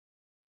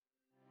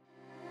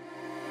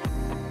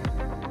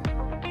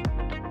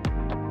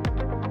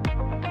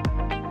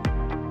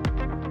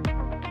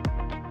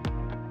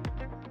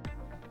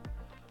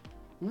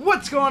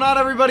What's going on,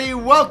 everybody?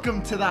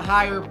 Welcome to the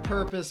Higher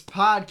Purpose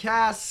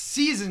Podcast,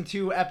 Season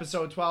 2,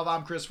 Episode 12.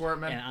 I'm Chris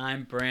Wortman. And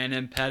I'm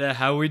Brandon Petta.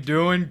 How we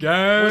doing,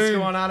 gang? What's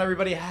going on,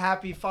 everybody?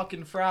 Happy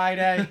fucking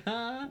Friday.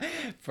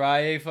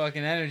 Friday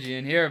fucking energy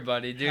in here,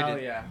 buddy. Dude, Hell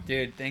yeah.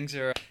 Dude, things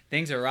are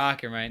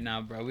rocking right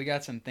now, bro. We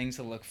got some things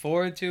to look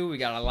forward to. We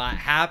got a lot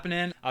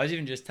happening. I was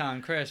even just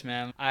telling Chris,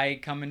 man, I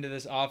come into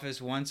this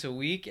office once a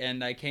week,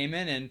 and I came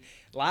in, and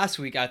last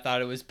week I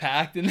thought it was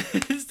packed, and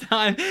this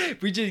time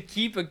we just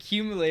keep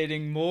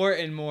accumulating more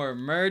and more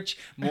merch,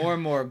 more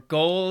and more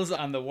goals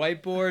on the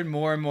whiteboard,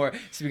 more and more.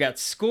 So we got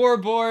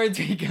scoreboards.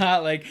 We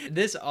got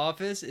this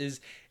office is.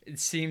 It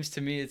seems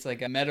to me it's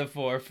like a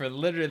metaphor for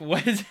literally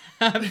what is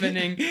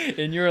happening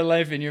in your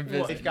life and your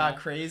business. Life got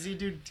crazy,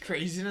 dude.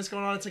 Craziness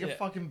going on. It's like a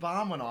fucking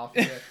bomb went off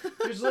here.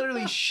 There's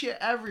literally shit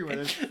everywhere.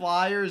 There's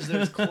flyers,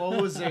 there's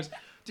clothes,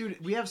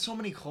 Dude, we have so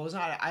many clothes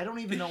now. I don't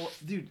even know.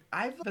 Dude,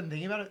 I've been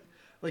thinking about it.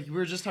 Like, we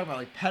were just talking about,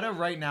 like, PETA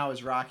right now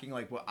is rocking,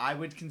 like, what I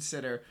would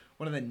consider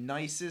one of the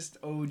nicest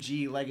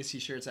OG legacy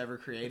shirts ever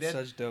created. It's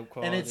such dope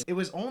quality. And it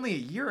was only a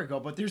year ago,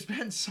 but there's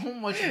been so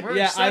much merch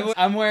Yeah,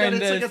 I'm wearing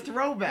that it's this. like a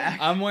throwback.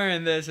 I'm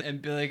wearing this,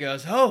 and Billy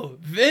goes, "Oh,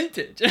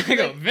 vintage." And I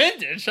go,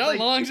 "Vintage? How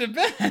long's it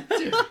been?"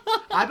 Dude,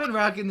 I've been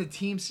rocking the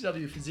Team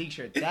CW Physique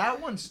shirt. That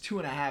one's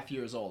 2.5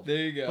 years old. There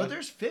you go. But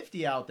there's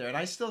 50 out there, and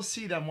I still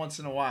see them once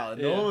in a while.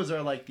 And those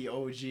are like the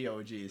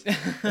OGs.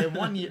 And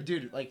 1 year,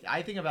 dude, like,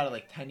 I think about it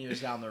like 10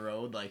 years down the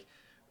road, like,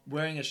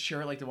 wearing a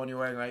shirt like the one you're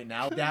wearing right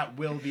now, that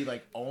will be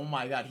like, oh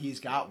my god, he's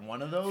got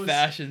one of those.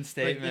 Fashion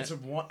statement.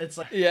 Like, it's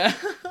like, yeah.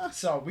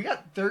 So we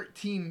got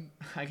 13.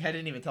 I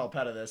didn't even tell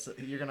PETA this.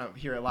 You're gonna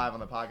hear it live on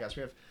the podcast.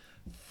 We have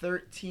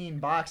 13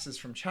 boxes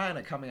from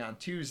China coming on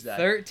Tuesday.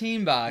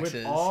 13 boxes.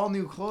 With all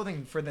new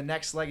clothing for the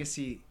next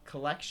Legacy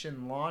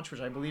collection launch,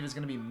 which I believe is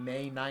going to be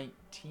May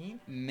 19th.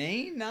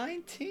 May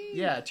 19th?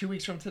 Yeah, 2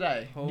 weeks from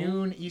today. Oh.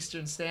 Noon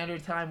Eastern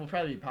Standard Time. We'll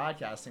probably be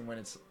podcasting when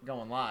it's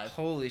going live.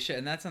 Holy shit.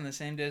 And that's on the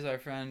same day as our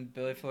friend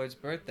Billy Floyd's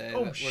birthday.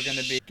 Oh, We're going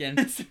to be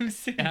getting some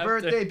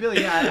birthday,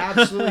 Billy. Yeah, I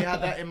absolutely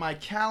had that in my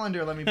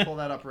calendar. Let me pull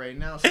that up right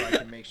now so I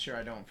can make sure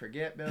I don't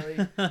forget,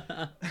 Billy.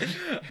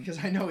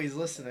 Because I know he's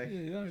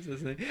listening. Yeah, he's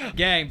listening.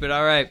 Gang, but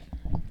all right.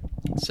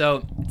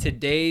 So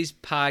today's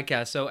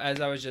podcast, so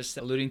as I was just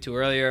alluding to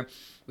earlier,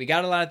 we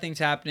got a lot of things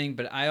happening,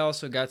 but I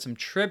also got some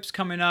trips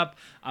coming up.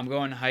 I'm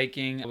going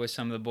hiking with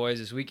some of the boys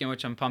this weekend,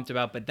 which I'm pumped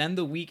about. But then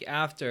the week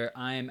after,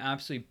 I am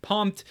absolutely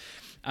pumped.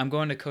 I'm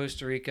going to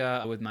Costa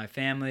Rica with my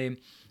family,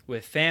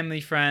 with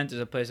family friends.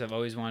 It's a place I've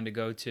always wanted to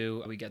go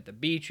to. We got the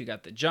beach, we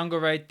got the jungle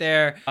right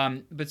there.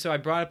 But so I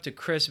brought up to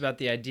Chris about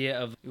the idea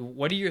of,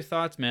 what are your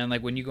thoughts, man?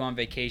 Like, when you go on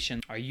vacation,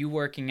 are you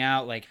working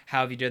out? Like,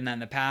 how have you done that in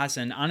the past?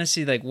 And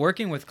honestly, like,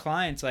 working with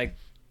clients, like,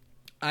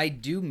 I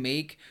do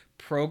make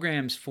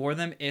programs for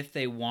them if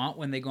they want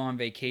when they go on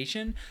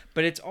vacation,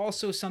 but it's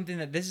also something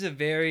that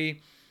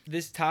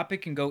this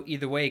topic can go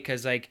either way,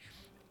 because like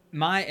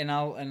I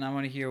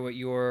want to hear what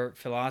your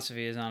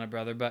philosophy is on it,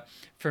 brother. But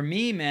for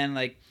me, man,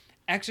 like,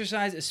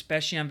 exercise,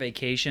 especially on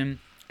vacation,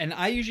 and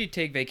I usually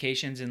take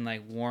vacations in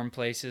like warm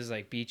places,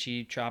 like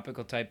beachy,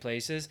 tropical type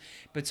places.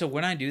 But so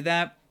when I do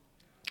that,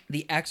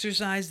 the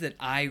exercise that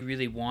I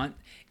really want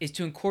is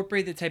to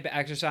incorporate the type of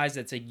exercise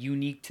that's like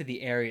unique to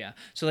the area.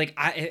 So like,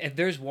 if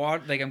there's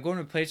water, like I'm going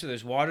to a place where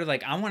there's water,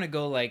 like I want to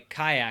go like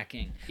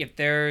kayaking. If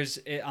there's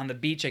on the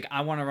beach, like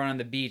I want to run on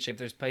the beach. If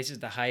there's places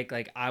to hike,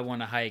 like I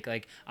want to hike.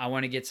 Like I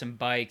want to get some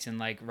bikes and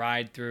like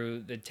ride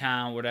through the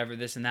town, whatever,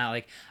 this and that.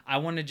 Like I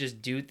want to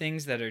just do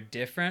things that are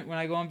different when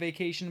I go on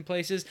vacation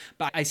places,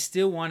 but I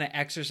still want to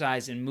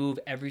exercise and move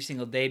every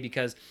single day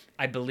because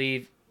I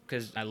believe,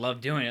 because I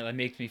love doing it. It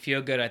makes me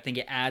feel good. I think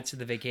it adds to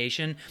the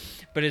vacation.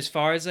 But as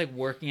far as like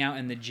working out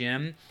in the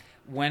gym,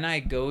 when I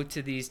go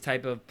to these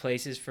type of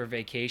places for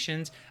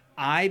vacations,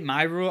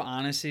 my rule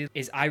honestly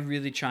is I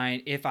really try,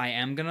 and if I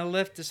am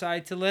gonna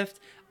decide to lift,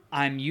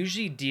 I'm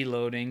usually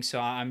deloading, so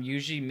I'm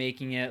usually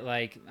making it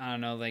like, I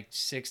don't know, like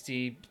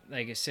 60,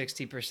 like a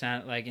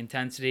 60% like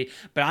intensity,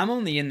 but I'm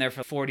only in there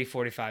for 40,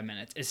 45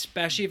 minutes,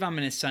 especially if I'm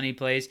in a sunny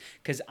place,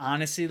 because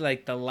honestly,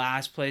 like the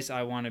last place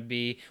I want to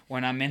be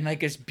when I'm in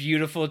like this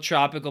beautiful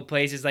tropical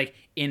place is like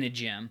in a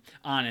gym,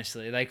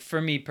 honestly, like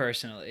for me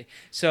personally.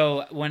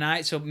 So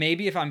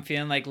maybe if I'm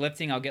feeling like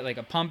lifting, I'll get like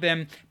a pump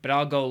in, but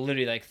I'll go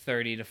literally like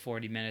 30 to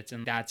 40 minutes,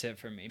 and that's it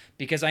for me,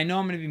 because I know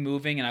I'm going to be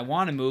moving and I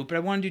want to move, but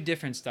I want to do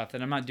different stuff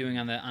that I'm not doing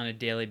on a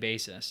daily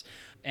basis.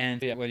 And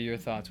what are your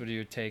thoughts? What are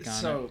your take on it?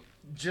 So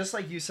just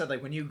like you said,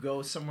 like when you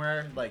go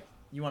somewhere, like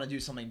you want to do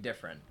something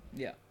different.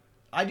 Yeah.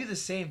 I do the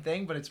same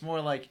thing, but it's more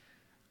like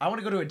I want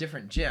to go to a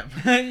different gym.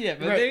 Yeah,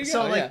 but right? there you go.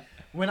 So like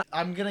when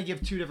I'm going to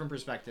give two different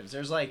perspectives.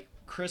 There's like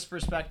Chris'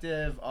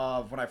 perspective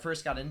of when I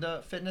first got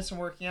into fitness and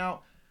working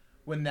out.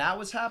 When that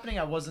was happening,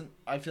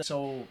 I feel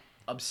so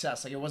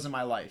obsessed. Like it wasn't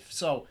my life.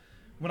 So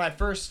when I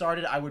first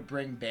started, I would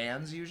bring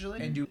bands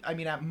usually and do, I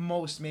mean, at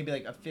most maybe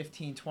like a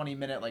 15, 20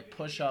 minute like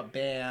push-up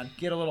band,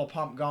 get a little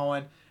pump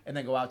going, and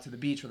then go out to the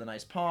beach with a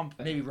nice pump,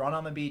 maybe run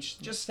on the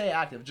beach, just stay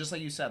active. Just like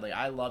you said, like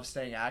I love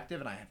staying active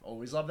and I have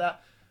always loved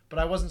that, but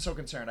I wasn't so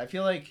concerned. I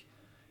feel like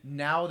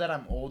now that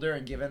I'm older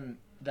and given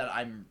that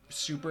I'm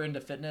super into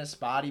fitness,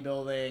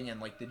 bodybuilding,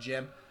 and like the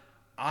gym,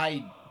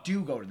 I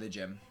do go to the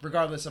gym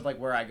regardless of like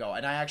where I go.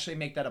 And I actually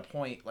make that a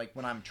point, like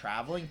when I'm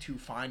traveling, to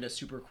find a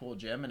super cool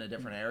gym in a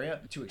different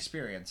area to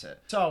experience it.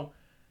 So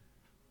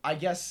I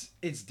guess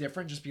it's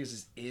different just because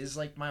this is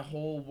like my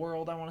whole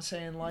world, I want to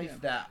say, in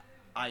life, that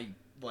I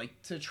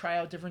like to try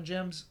out different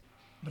gyms.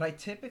 But I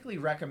typically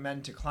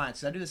recommend to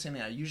clients, 'cause I do the same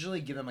thing. I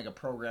usually give them like a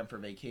program for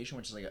vacation,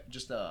 which is like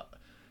just a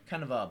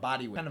kind of a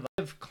body weight. Kind of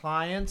give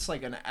clients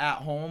like an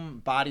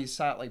at-home body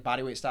style, like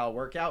body weight style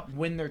workout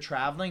when they're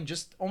traveling.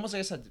 Just almost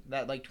like I said,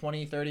 that like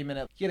 20-30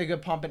 minute, get a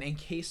good pump in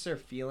case they're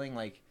feeling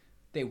like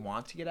they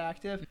want to get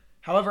active.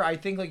 However, I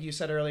think like you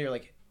said earlier,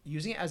 like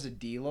using it as a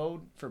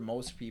deload for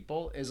most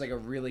people is like a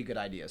really good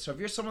idea. So if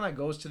you're someone that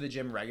goes to the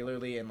gym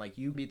regularly and like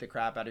you beat the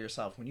crap out of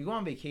yourself, when you go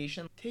on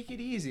vacation, take it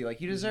easy.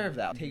 Like you deserve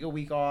that. Take a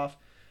week off.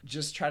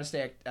 Just try to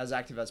stay as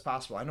active as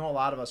possible. I know a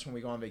lot of us when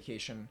we go on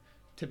vacation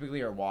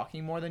typically are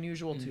walking more than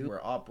usual too. We're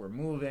up, we're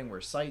moving,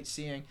 we're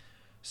sightseeing.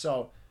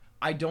 So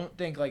I don't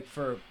think like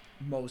for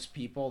most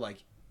people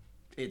like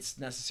it's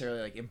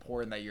necessarily like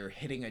important that you're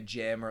hitting a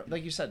gym or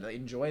like you said, like,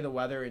 enjoy the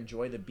weather,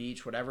 enjoy the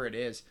beach, whatever it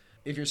is.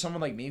 If you're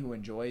someone like me who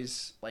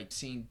enjoys like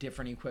seeing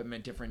different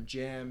equipment, different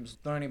gyms,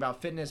 learning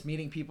about fitness,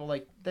 meeting people,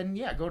 like then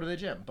yeah, go to the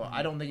gym. But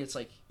I don't think it's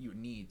like you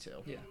need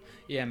to.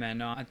 Yeah, man.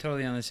 No, I'm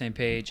totally on the same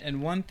page.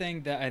 And one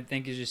thing that I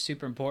think is just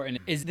super important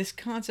is this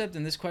concept,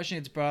 and this question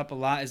gets brought up a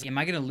lot, is am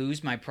I going to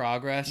lose my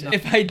progress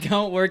if I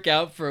don't work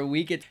out for a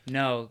week?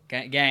 No,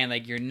 gang,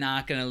 like you're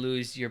not going to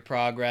lose your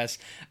progress.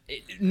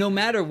 No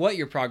matter what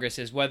your progress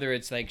is, whether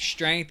it's like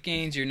strength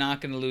gains, you're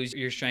not going to lose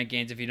your strength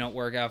gains if you don't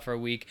work out for a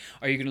week.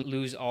 Are you going to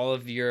lose all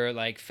of your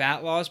like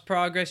fat loss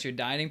progress, your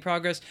dieting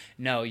progress?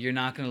 No, you're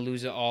not going to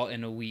lose it all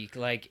in a week.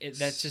 Like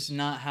that's just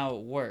not how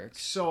it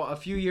works. So a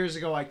few years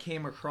ago, I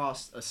came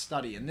across a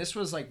study, and this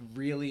was like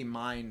really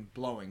mind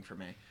blowing for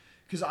me,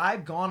 because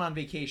I've gone on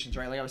vacations,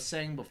 right? Like I was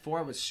saying before,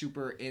 I was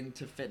super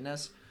into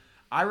fitness.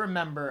 I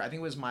remember, I think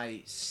it was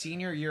my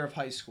senior year of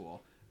high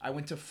school, I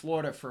went to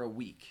Florida for a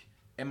week,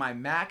 and my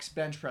max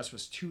bench press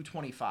was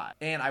 225.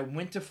 And I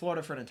went to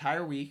Florida for an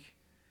entire week,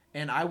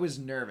 and I was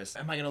nervous.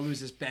 Am I going to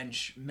lose this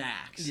bench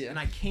max? Yeah. And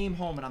I came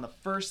home, and on the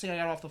first thing I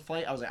got off the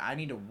flight, I was like, I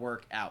need to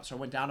work out. So I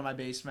went down to my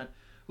basement,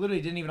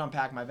 literally didn't even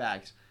unpack my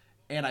bags,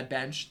 and I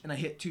benched, and I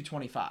hit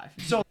 225.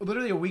 So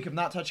literally a week of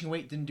not touching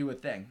weight didn't do a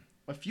thing.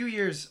 A few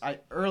years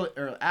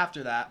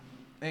after that,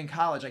 in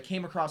college, I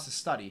came across a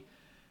study.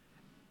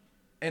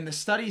 And the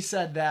study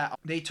said that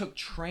they took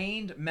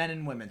trained men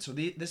and women. So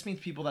this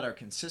means people that are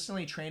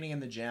consistently training in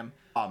the gym.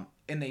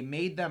 And they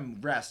made them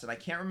rest. And I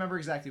can't remember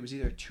exactly. It was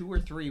either 2 or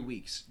 3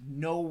 weeks.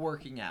 No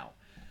working out.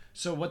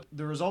 So what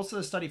the results of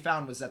the study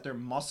found was that their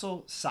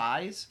muscle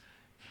size,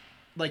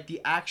 like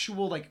the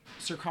actual like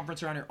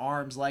circumference around your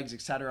arms, legs,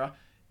 etc.,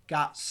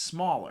 got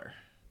smaller.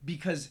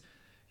 Because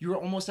you were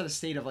almost at a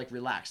state of like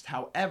relaxed.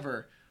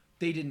 However,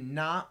 they did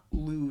not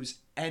lose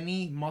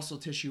any muscle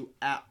tissue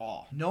at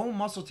all. No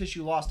muscle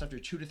tissue lost after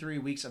 2 to 3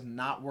 weeks of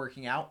not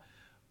working out.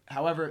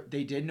 However,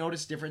 they did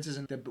notice differences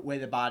in the way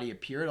the body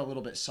appeared, a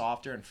little bit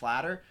softer and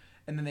flatter.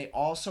 And then they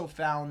also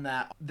found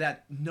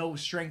that no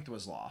strength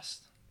was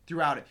lost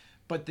throughout it.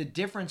 But the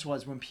difference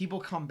was when people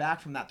come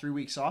back from that 3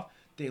 weeks off,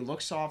 they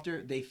look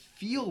softer, they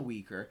feel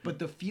weaker, but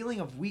the feeling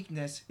of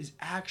weakness is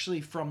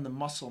actually from the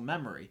muscle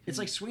memory. It's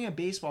like swinging a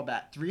baseball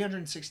bat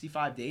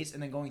 365 days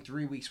and then going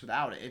 3 weeks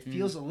without it. It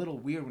feels a little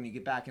weird when you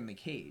get back in the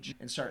cage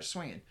and start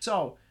swinging.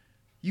 So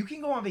you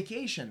can go on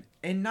vacation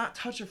and not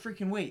touch a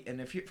freaking weight.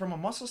 And if you're from a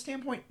muscle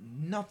standpoint,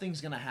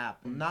 nothing's going to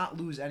happen. Not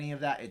lose any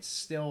of that. It's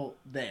still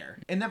there.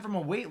 And then from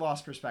a weight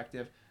loss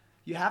perspective,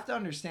 you have to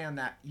understand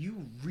that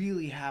you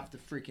really have to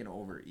freaking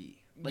overeat.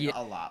 Like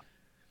a lot.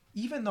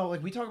 Even though,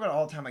 like, we talk about it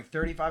all the time, like,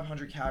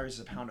 3,500 calories is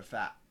a pound of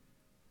fat.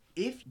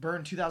 If you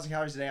burn 2,000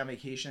 calories a day on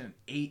vacation and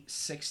ate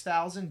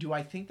 6,000, do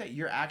I think that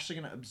you're actually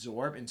going to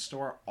absorb and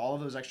store all of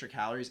those extra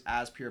calories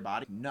as pure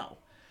body? No.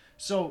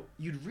 So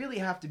you'd really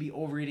have to be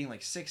overeating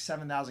like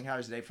 7,000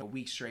 calories a day for a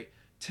week straight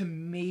to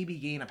maybe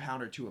gain a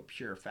pound or two of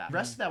pure fat. The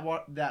rest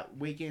of that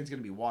weight gain is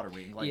going to be water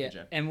weight and glycogen.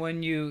 Yeah, and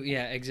when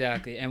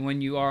exactly. And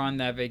when you are on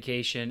that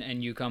vacation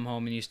and you come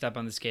home and you step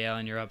on the scale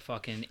and you're up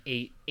fucking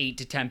 8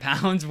 to 10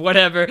 pounds,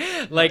 whatever.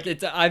 Like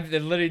I've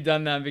literally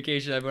done that on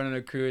vacation. I went on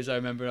a cruise. I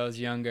remember when I was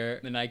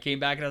younger, and I came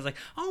back and I was like,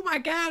 oh my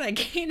God, I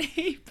gained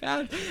 8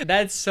 pounds.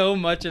 That's so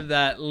much of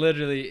that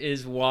literally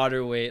is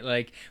water weight.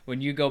 Like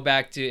when you go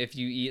back to, if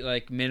you eat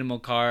like minimal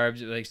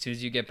carbs, like as soon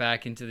as you get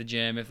back into the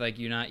gym, if like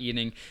you're not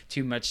eating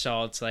too much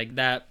salts, like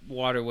that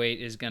water weight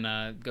is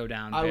gonna go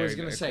down. I was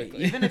gonna say,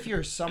 even if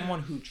you're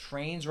someone who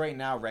trains right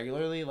now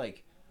regularly,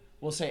 like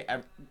we'll say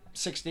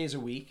 6 days a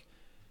week,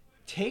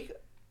 take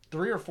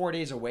 3 or 4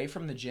 days away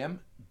from the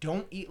gym.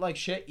 Don't eat like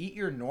shit. Eat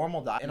your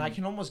normal diet. And I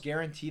can almost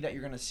guarantee that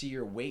you're going to see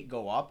your weight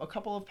go up a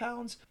couple of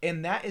pounds.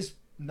 And that is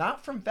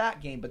not from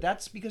fat gain, but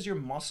that's because your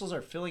muscles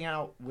are filling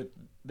out with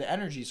the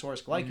energy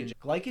source, glycogen.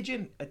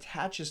 Glycogen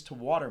attaches to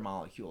water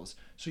molecules.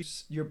 So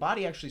your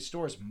body actually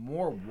stores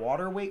more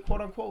water weight,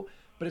 quote unquote,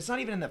 but it's not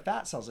even in the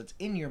fat cells. It's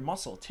in your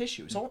muscle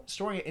tissue. So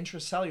storing it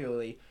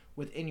intracellularly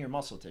within your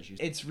muscle tissues.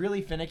 It's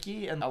really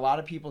finicky, and a lot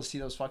of people see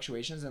those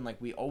fluctuations and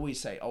like we always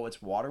say, oh,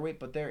 it's water weight,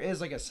 but there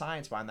is like a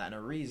science behind that and a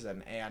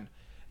reason, and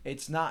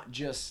it's not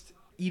just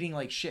eating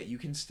like shit. You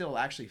can still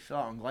actually fill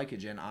out on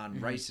glycogen on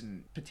rice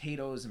and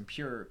potatoes and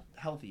pure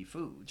healthy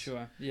foods.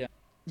 Sure. Yeah.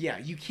 Yeah,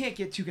 you can't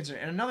get too concerned.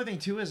 And another thing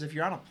too is if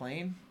you're on a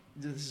plane,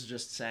 this is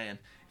just saying,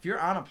 if you're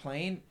on a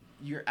plane,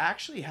 you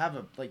actually have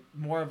a like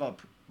more of a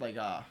like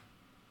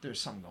there's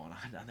something going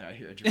on down there. I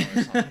hear a drone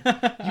or something.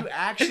 You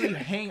actually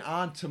hang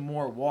on to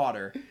more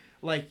water,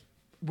 like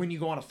when you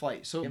go on a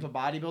flight. So if a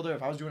bodybuilder,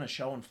 if I was doing a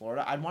show in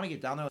Florida, I'd want to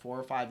get down there 4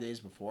 or 5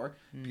 days before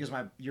because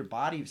your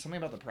body, something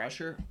about the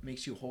pressure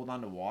makes you hold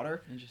on to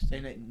water,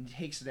 and it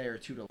takes a day or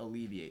two to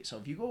alleviate. So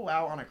if you go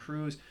out on a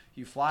cruise,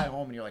 you fly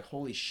home and you're like,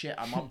 holy shit,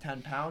 I'm up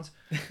 10 pounds.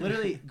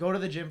 Literally go to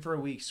the gym for a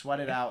week, sweat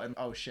it out, and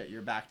oh shit,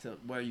 you're back to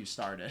where you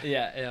started.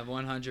 Yeah,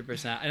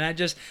 100%. And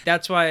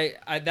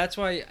that's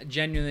why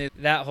genuinely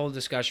that whole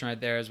discussion right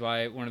there is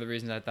why one of the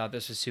reasons I thought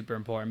this was super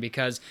important,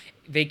 because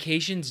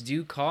vacations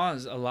do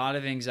cause a lot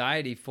of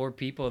anxiety for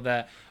people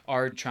that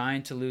are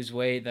trying to lose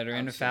weight, that are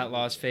in a fat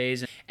loss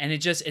phase. And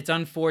it's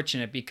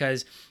unfortunate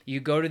because you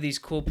go to these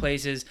cool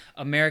places,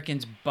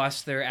 Americans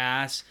bust their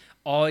ass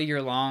all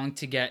year long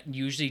to get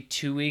usually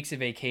 2 weeks of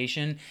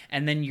vacation,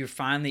 and then you're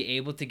finally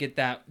able to get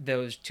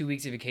those 2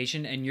 weeks of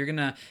vacation, and you're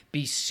gonna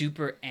be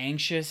super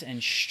anxious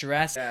and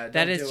stressed.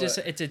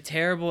 It's a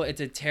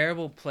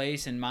terrible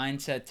place and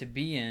mindset to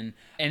be in,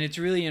 and it's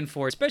really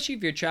enforced, especially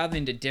if you're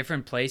traveling to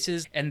different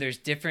places and there's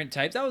different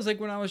types. That was like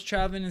when I was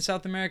traveling in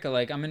South America,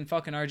 like I'm in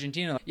fucking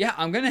Argentina. Like, yeah,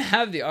 I'm gonna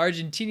have the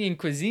Argentinian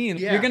cuisine.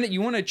 Yeah.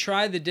 You want to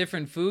try the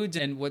different foods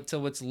and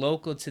what's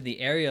local to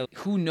the area.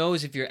 Who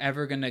knows if you're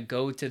ever gonna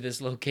go to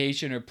this location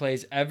or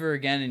place ever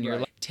again in your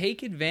life.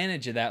 Take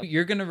advantage of that.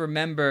 You're going to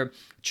remember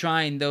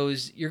trying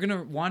those. You're going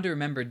to want to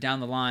remember down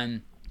the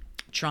line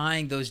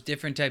trying those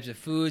different types of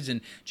foods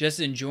and just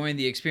enjoying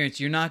the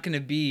experience. You're not going to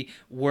be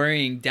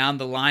worrying down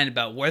the line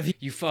about whether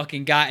you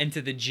fucking got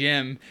into the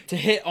gym to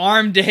hit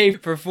arm day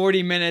for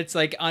 40 minutes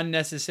like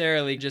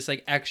unnecessarily, just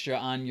like extra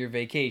on your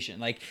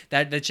vacation. Like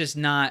that's just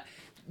not.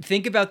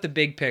 Think about the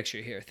big picture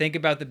here. Think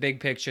about the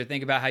big picture.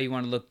 Think about how you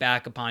want to look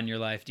back upon your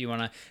life. Do you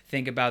want to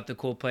think about the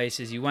cool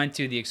places you went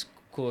to, the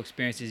cool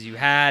experiences you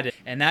had,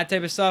 and that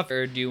type of stuff?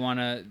 Or do you want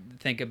to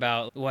think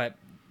about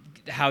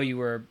how you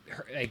were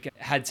like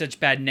had such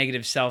bad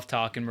negative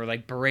self-talk and were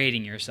like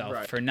berating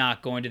yourself for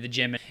not going to the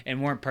gym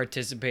and weren't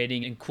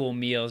participating in cool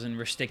meals and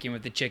were sticking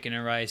with the chicken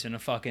and rice in a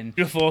fucking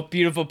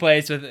beautiful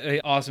place with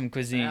awesome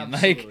cuisine?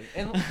 Absolutely.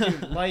 And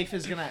dude, life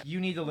is you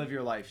need to live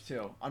your life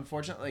too.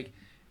 Unfortunately, like,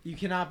 you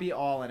cannot be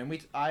all in,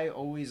 and I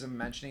always am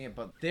mentioning it,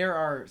 but there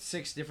are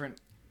 6 different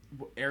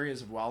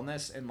areas of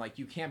wellness, and like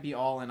you can't be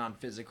all in on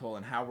physical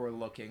and how we're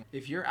looking.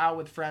 If you're out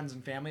with friends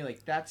and family,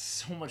 like that's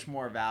so much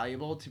more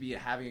valuable to be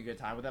having a good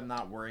time with them,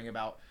 not worrying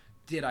about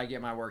did I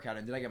get my workout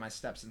and did I get my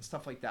steps and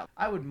stuff like that.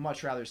 I would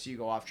much rather see you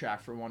go off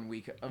track for 1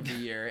 week of the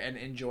year and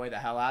enjoy the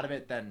hell out of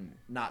it than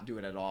not do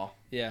it at all.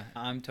 Yeah,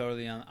 I'm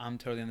totally on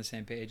the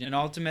same page. And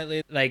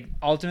ultimately,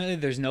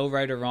 there's no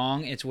right or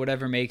wrong. It's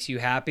whatever makes you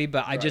happy.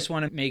 But I just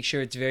want to make sure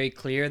it's very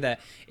clear that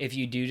if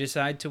you do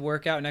decide to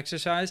work out and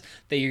exercise,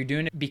 that you're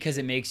doing it because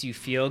it makes you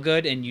feel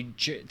good and you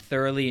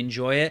thoroughly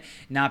enjoy it,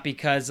 not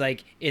because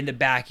like in the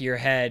back of your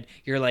head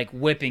you're like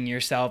whipping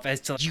yourself as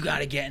to you got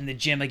to get in the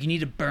gym, like you need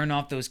to burn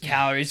off those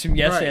calories from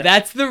yesterday. Right.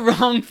 That's the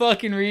wrong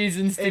fucking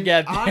reasons to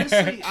get there.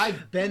 Honestly,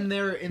 I've been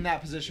there in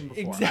that position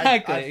before.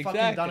 Exactly. I've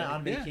fucking done it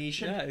on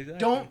vacation. Yeah, exactly.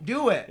 Don't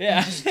do it. Yeah.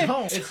 You just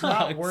don't. It's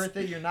not worth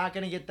it. You're not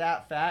going to get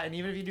that fat. And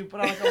even if you do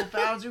put on a couple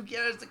pounds, who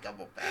cares? A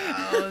couple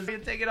pounds. You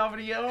can take it off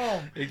when you get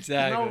home.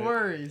 Exactly. No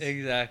worries.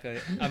 Exactly.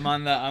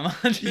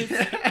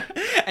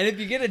 And if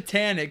you get a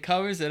tan, it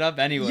covers it up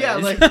anyway. Yeah,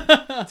 like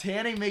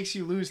tanning makes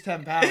you lose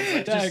 10 pounds.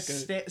 Like,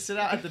 just sit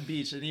out at the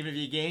beach, and even if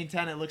you gain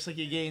 10, it looks like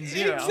you gain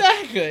 0.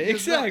 Exactly.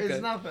 It's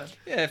nothing.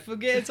 Yeah,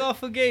 it's all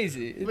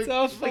fugazi. It's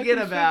all forget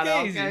about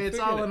fugazi. it, okay? It's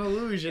all an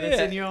illusion. It's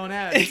in your own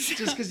head.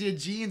 Just because your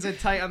jeans are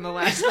tight on the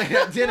last night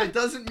at dinner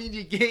doesn't mean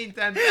you gain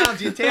 10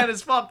 pounds. You're tan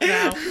as fuck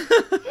now.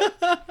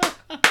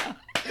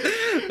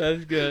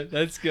 That's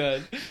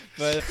good.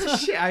 But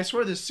shit, I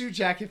swear the suit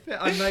jacket fit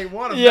on night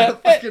 1. I'm gonna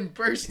fucking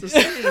burst the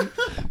scene.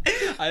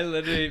 I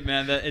literally,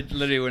 man,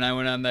 when I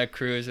went on that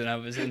cruise and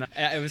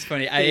it was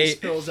funny. Face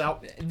spills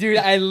out. Dude,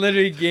 I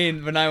literally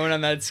gained, when I went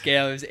on that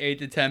scale, it was 8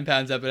 to 10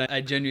 pounds up, and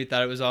I genuinely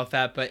thought it was all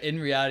fat. But in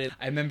reality,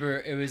 I remember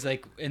it was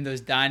like in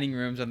those dining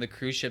rooms on the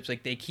cruise ships,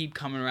 like they keep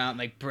coming around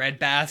like bread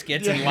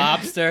baskets and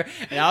lobster.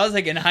 And I was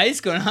like in high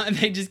school, and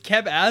they just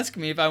kept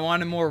asking me if I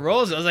wanted more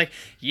rolls. I was like,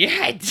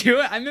 yeah,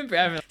 do it. I remember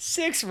having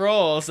 6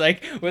 rolls,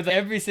 like with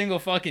every single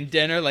fucking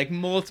dinner, like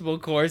multiple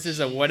courses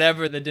of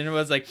whatever the dinner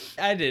was. Like,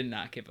 I did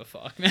not give a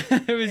fuck, man.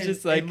 It was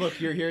just like, and look,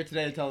 you're here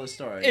today to tell the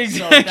story.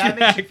 Exactly. So if that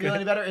makes you feel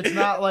any better, it's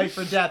not life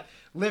or death.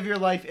 Live your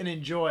life and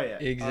enjoy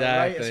it. Exactly. All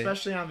right?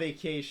 Especially on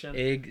vacation.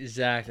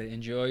 Exactly.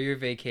 Enjoy your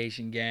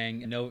vacation,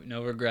 gang. No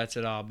regrets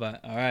at all.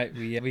 But all right,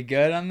 we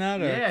good on that?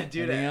 Or Yeah,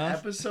 dude. anything else?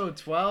 Episode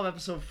 12,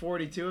 episode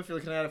 42. If you're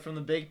looking at it from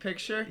the big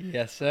picture.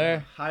 Yes,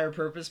 sir. Higher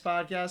Purpose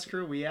Podcast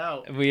crew. We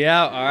out. We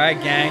out. All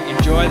right, gang.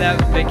 Enjoy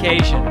that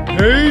vacation.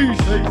 Peace.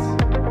 Peace.